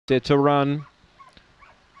Set to run.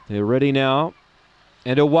 They're ready now.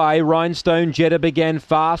 And away, Rhinestone Jetta began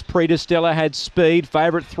fast. Predistella had speed.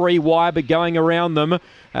 Favourite 3 wide, but going around them.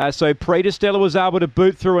 So Predistella was able to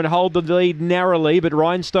boot through and hold the lead narrowly, but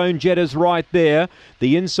Rhinestone Jetta's right there.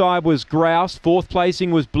 The inside was Grouse. 4th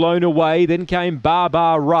placing was Blown Away. Then came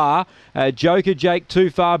Bar Ra. Joker Jake too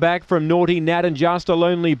far back from Naughty Nat and Just a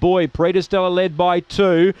Lonely Boy. Predistella led by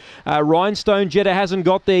 2. Rhinestone Jetta hasn't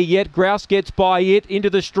got there yet. Grouse gets by it into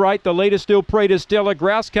the straight. The leader still Predistella.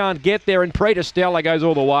 Grouse can't get there, and Predistella goes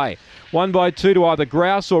all the way. 1 by 2 to either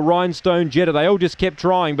Grouse or Rhinestone Jetta. They all just kept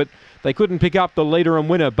trying, but they couldn't pick up the leader and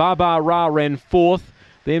winner. Bar Ra ran 4th.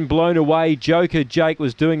 Then Blown Away. Joker Jake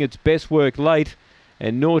was doing its best work late.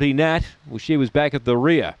 And Naughty Nat, well, she was back at the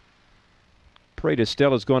rear.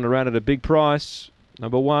 Predistella's gone around at a big price.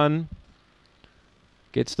 Number 1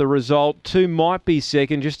 gets the result. 2 might be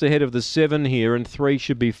second, just ahead of the 7 here, and 3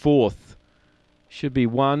 should be 4th. Should be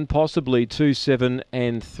 1, possibly 2, 7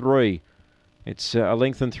 and 3. It's a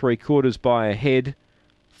length and 3/4 by a head.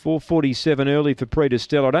 4:47 early for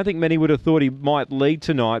Predistella. I don't think many would have thought he might lead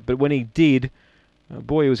tonight, but when he did,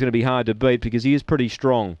 boy, he was going to be hard to beat because he is pretty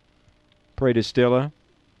strong. Predistella.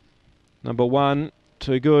 Number 1,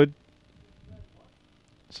 too good.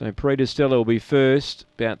 So Predistella will be first,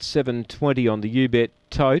 about 7.20 on the U-Bet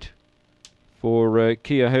tote for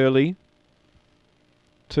Kia Hurley.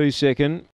 2 second.